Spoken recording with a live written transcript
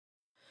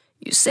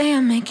You say I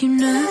make you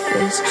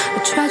nervous,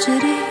 a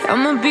tragedy,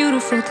 I'm a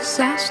beautiful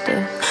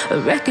disaster, a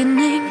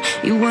reckoning.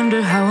 You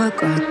wonder how I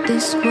got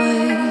this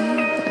way.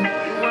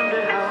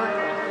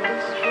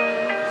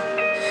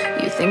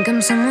 You think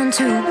I'm someone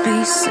to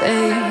be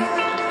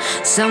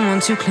saved,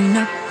 someone to clean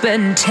up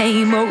and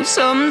tame. Oh,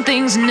 some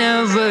things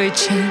never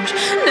change,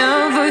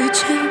 never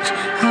change.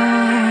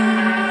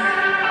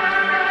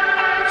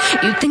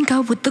 You think I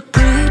would look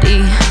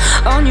pretty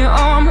on your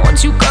arm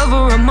once you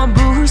cover up my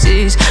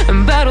bruises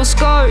and battle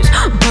scars,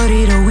 but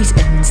it always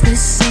ends the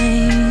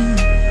same.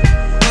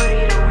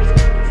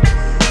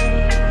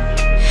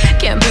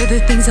 Can't bear the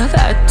things I've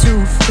had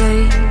to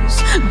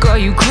face,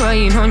 got you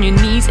crying on your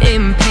knees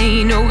in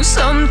pain. Oh,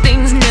 some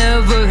things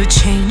never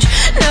change,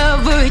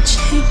 never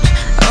change.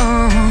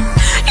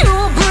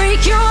 You'll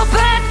break your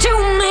back to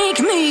make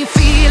me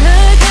feel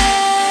again.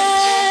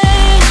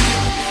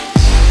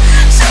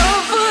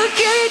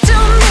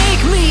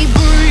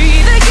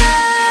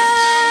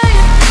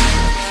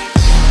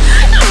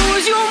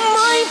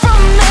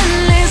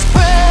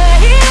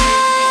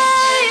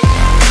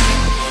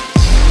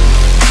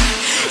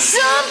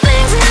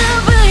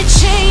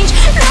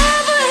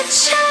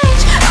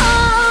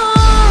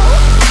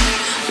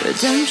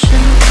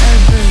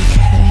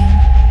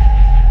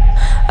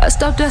 I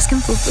stopped asking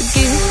for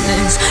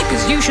forgiveness,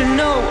 cause you should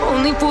know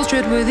only fools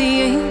tread where the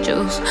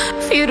angels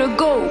fear to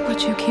go,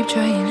 but you keep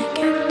trying to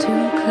get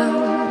too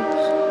close.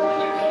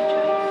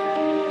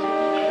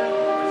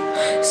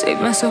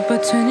 Save myself by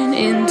turning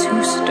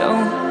into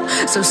stone,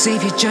 so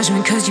save your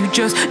judgment cause you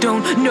just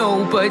don't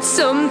know. But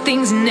some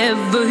things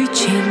never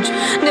change,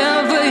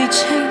 never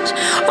change.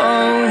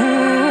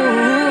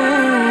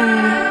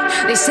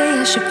 They say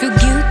I should feel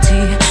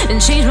guilty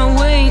and change my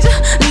ways,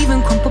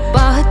 leaving crumpled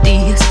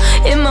bodies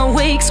in my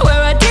wake.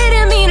 Swear I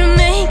didn't mean to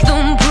make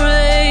them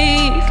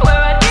break, swear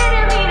I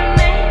didn't mean to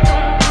make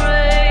them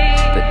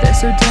break. But they're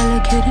so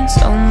delicate and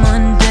so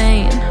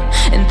mundane,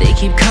 and they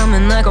keep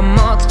coming like a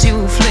moth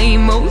to a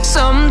flame. Oh,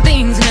 some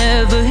things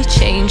never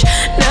change,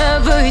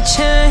 never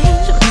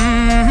change.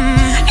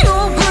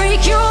 You'll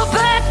break your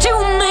back to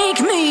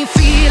make me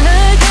feel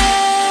again.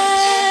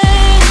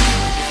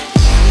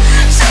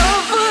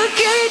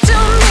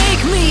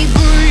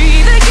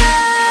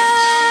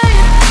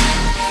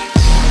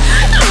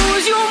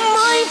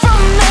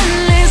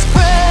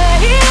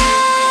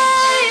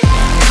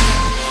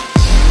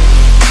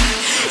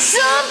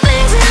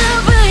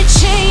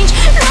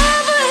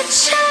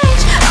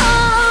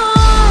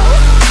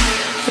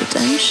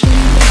 Redemption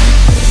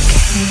never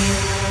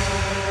came.